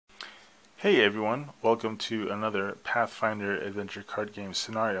Hey everyone, welcome to another Pathfinder adventure card game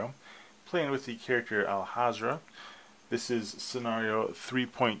scenario, playing with the character Alahazra. This is scenario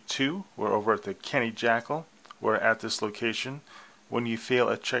 3.2. We're over at the Canny Jackal. We're at this location. When you fail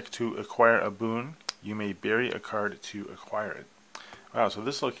a check to acquire a boon, you may bury a card to acquire it. Wow, so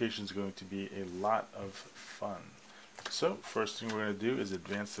this location is going to be a lot of fun. So, first thing we're going to do is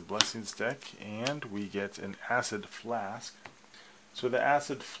advance the Blessings deck, and we get an Acid Flask. So the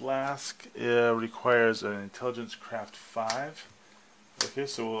Acid Flask requires an Intelligence Craft 5. Okay,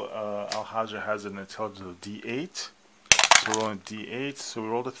 so Alahazra has an intelligence of D8. So we're rolling D8, so we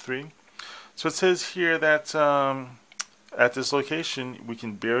rolled a 3. So it says here that at this location we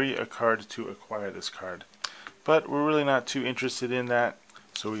can bury a card to acquire this card. But we're really not too interested in that,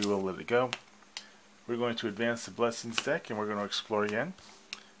 so we will let it go. We're going to advance the Blessings deck and we're going to explore again.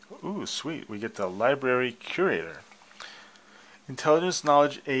 Ooh, sweet. We get the Library Curator. Intelligence,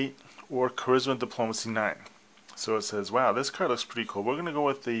 Knowledge 8, or Charisma, Diplomacy 9. So it says, wow, this card looks pretty cool. We're going to go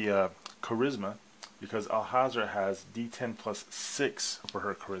with the Charisma, because Alahazra has D10 plus 6 for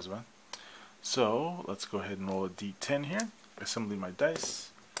her Charisma. So let's go ahead and roll a D10 here. Assembling my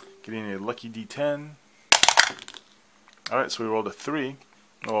dice. Getting a lucky D10. Alright, so we rolled a 3.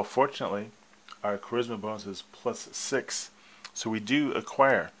 Well, fortunately, our Charisma bonus is plus 6. So we do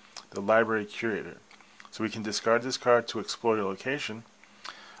acquire the Library Curator. So we can discard this card to explore your location.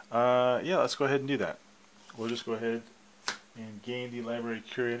 Yeah, let's go ahead and do that. We'll just go ahead and gain the Library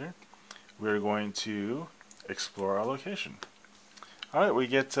Curator. We're going to explore our location. Alright, we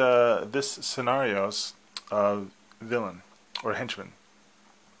get this scenario's villain, or henchman.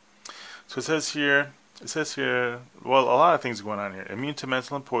 So it says here, well, a lot of things going on here. Immune to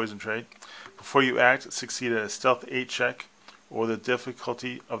mental and poison trait. Before you act, succeed at a stealth 8 check, or the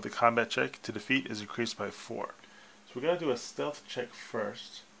difficulty of the combat check to defeat is increased by 4. So we got to do a stealth check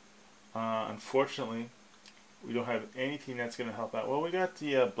first. Unfortunately, we don't have anything that's going to help out. Well, we got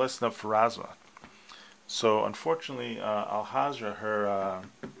the Blessing of Pharasma. So unfortunately, Alahazra,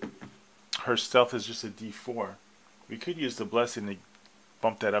 her stealth is just a D4. We could use the Blessing to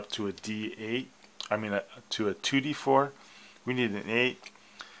bump that up to a D8. To a 2D4. We need an 8.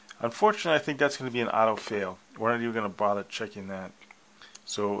 Unfortunately, I think that's going to be an auto fail. We're not even going to bother checking that.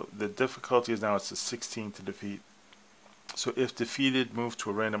 So the difficulty is now it's a 16 to defeat. So if defeated, move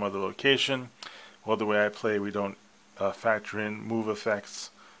to a random other location. Well, the way I play, we don't factor in move effects.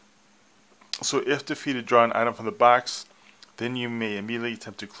 So if defeated, draw an item from the box. Then you may immediately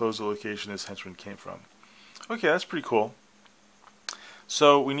attempt to close the location this henchman came from. Okay, that's pretty cool.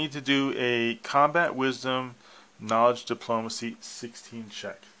 So we need to do a Combat Wisdom, Knowledge, Diplomacy 16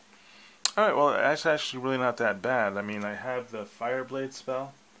 check. Alright, well, that's actually really not that bad. I mean, I have the Fireblade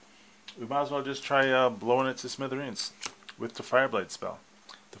spell. We might as well just try blowing it to smithereens with the Fireblade spell.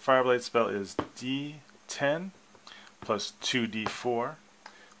 The Fireblade spell is D10 plus 2D4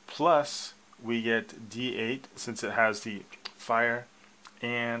 plus we get D8 since it has the fire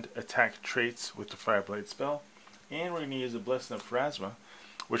and attack traits with the Fireblade spell. And we're going to use the Blessing of Pharasma,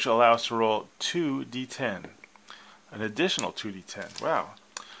 which allows us to roll 2D10. An additional 2D10. Wow.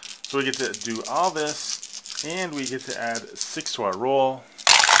 So we get to do all this, and we get to add 6 to our roll.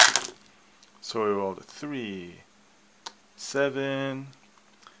 So we rolled a 3, 7,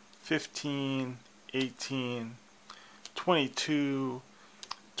 15, 18, 22,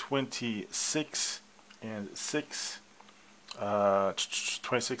 26, and 6.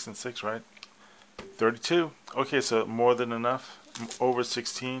 26 and 6, right? 32. Okay, so more than enough. Over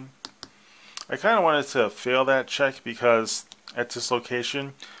 16. I kind of wanted to fail that check because at this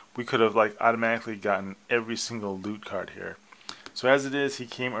location we could have automatically gotten every single loot card here. So as it is, he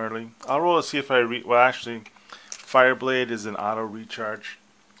came early. I'll roll to see if I well, actually, Fireblade is an auto recharge,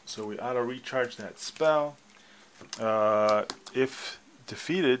 so we auto recharge that spell. If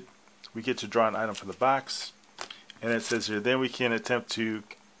defeated, we get to draw an item from the box, and it says here, then we can attempt to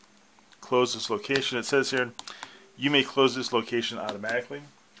close this location. It says here, you may close this location automatically.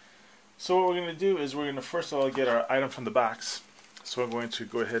 So what we're going to do is we're going to first of all get our item from the box. So I'm going to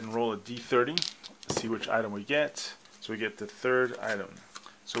go ahead and roll a D30 to see which item we get. So we get the third item.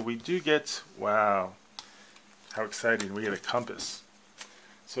 So we do get, wow, how exciting, we get a compass.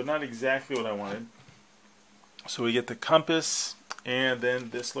 So not exactly what I wanted. So we get the compass, and then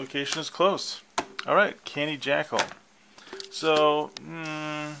this location is close. Alright, Canny Jackal. So,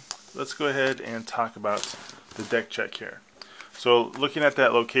 let's go ahead and talk about the deck check here. So looking at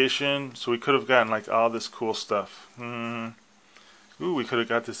that location, so we could have gotten all this cool stuff. Ooh, we could have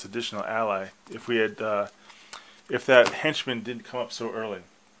got this additional ally if we had, if that henchman didn't come up so early.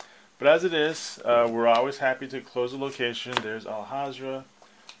 But as it is, we're always happy to close the location. There's Alahazra.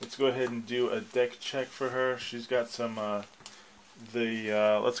 let's go ahead and do a deck check for her. She's got some,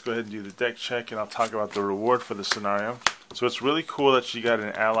 let's go ahead and do the deck check, and I'll talk about the reward for the scenario. So it's really cool that she got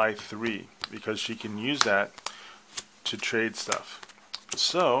an ally 3, because she can use that to trade stuff.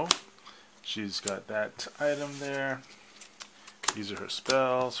 So she's got that item there. These are her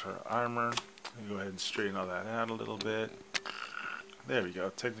spells, her armor. Let me go ahead and straighten all that out a little bit. There we go,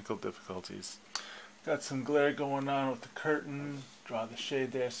 technical difficulties. Got some glare going on with the curtain. Draw the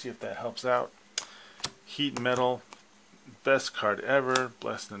shade there, see if that helps out. Heat Metal, best card ever,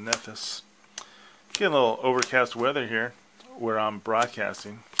 Blessed Nethys. Getting a little overcast weather here where I'm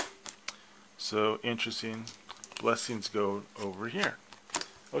broadcasting. So interesting. Blessings go over here.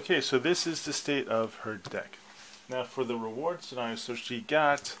 Okay, so this is the state of her deck. Now for the reward scenario, so she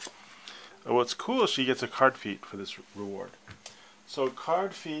got, what's cool is she gets a card feat for this reward. So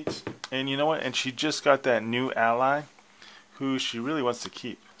card feat, and you know what, and she just got that new ally who she really wants to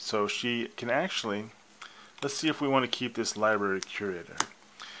keep. So she can actually, let's see if we want to keep this Library Curator.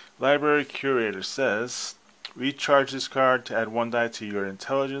 Library Curator says, recharge this card to add 1 die to your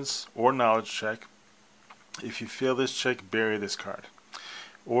intelligence or knowledge check. If you fail this check, bury this card.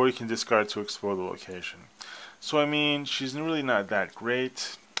 Or you can discard to explore the location. So I mean, she's really not that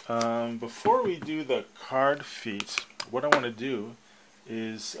great. Before we do the card feat, what I want to do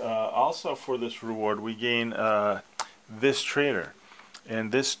is also for this reward we gain this trader.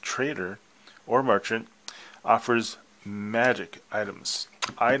 And this trader or merchant offers magic items.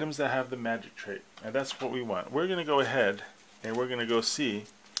 Items that have the magic trait. And that's what we want. We're going to go ahead and we're going to go see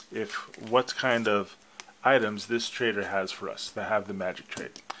if what kind of items this trader has for us that have the magic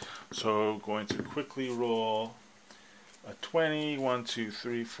trait. So going to quickly roll a 20. 1, 2,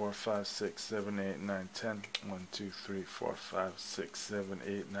 3, 4, 5, 6, 7, 8, 9, 10. 1, 2, 3, 4, 5, 6, 7,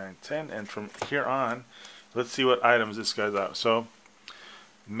 8, 9, 10. And from here on, let's see what items this guy's out. So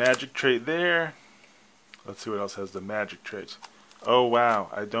magic trait there. Let's see what else has the magic trait. Oh wow,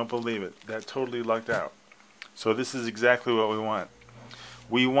 I don't believe it. That totally lucked out. So this is exactly what we want.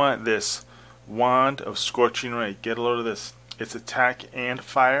 We want this Wand of Scorching Ray. Get a load of this. It's attack and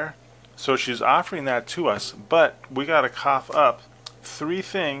fire. So she's offering that to us, but we got to cough up 3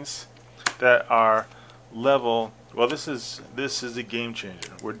 things that are level. Well, this is a game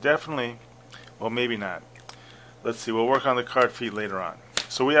changer. We're definitely, well, maybe not. Let's see. We'll work on the card feat later on.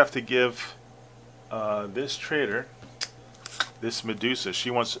 So we have to give this trader, this Medusa.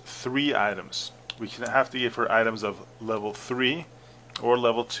 She wants 3 items. We can have to give her items of level 3 or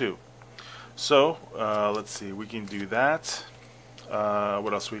level 2. So let's see. We can do that.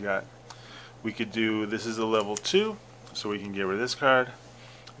 What else we got? We could do, this is a level 2, so we can get rid of this card.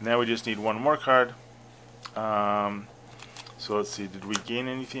 Now we just need 1 more card. So let's see, did we gain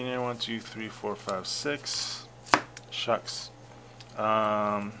anything here? 1, 2, 3, 4, 5, 6. Shucks.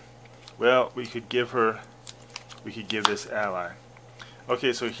 Well, we could give this ally.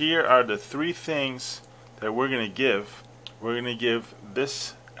 Okay, so here are the 3 things that we're going to give. We're going to give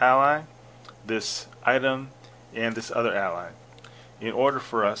this ally, this item, and this other ally in order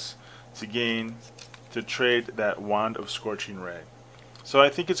for us to trade that Wand of Scorching Ray. So I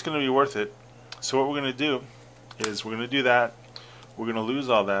think it's going to be worth it. So what we're going to do is we're going to do that. We're going to lose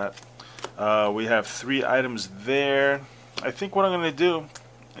all that. We have 3 items there. I think what I'm going to do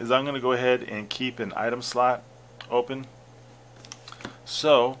is I'm going to go ahead and keep an item slot open.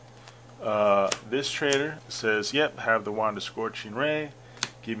 So this trader says, yep, have the Wand of Scorching Ray.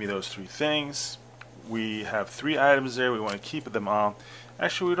 Give me those 3 things. We have 3 items there. We want to keep them all.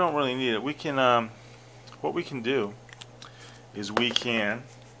 Actually, we don't really need it. We can, what we can do is we can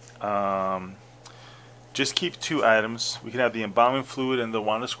just keep 2 items. We can have the Embalming Fluid and the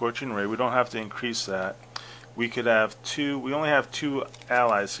Wand of Scorching Ray. We don't have to increase that. We could have 2, we only have 2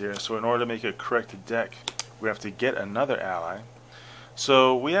 allies here, so in order to make a correct deck, we have to get another ally.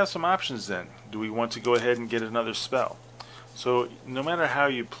 So we have some options then. Do we want to go ahead and get another spell? So no matter how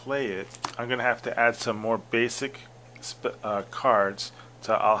you play it, I'm going to have to add some more basic cards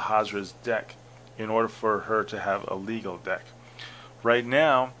to Alahazra's deck in order for her to have a legal deck. Right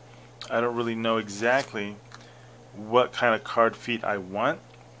now, I don't really know exactly what kind of card feat I want,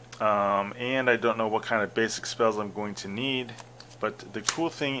 and I don't know what kind of basic spells I'm going to need. But the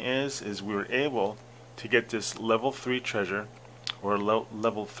cool thing is we were able to get this level 3 treasure or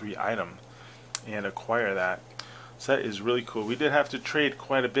level 3 item and acquire that. So that is really cool. We did have to trade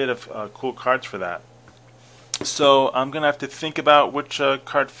quite a bit of cool cards for that. So I'm going to have to think about which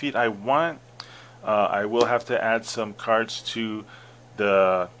card feat I want. I will have to add some cards to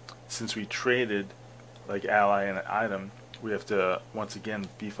the, since we traded like ally and an item, we have to once again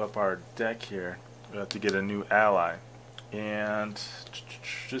beef up our deck here. We have to get a new ally. and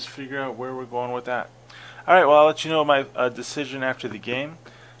just figure out where we're going with that. Alright, well, I'll let you know my decision after the game.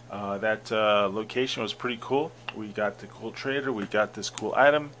 That location was pretty cool. We got the cool trader, we got this cool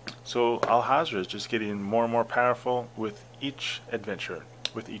item. So Alahazra is just getting more and more powerful with each adventure,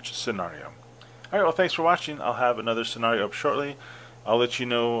 with each scenario. Alright, well, thanks for watching. I'll have another scenario up shortly. I'll let you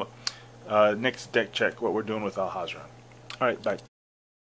know next deck check what we're doing with Alahazra. Alright, bye.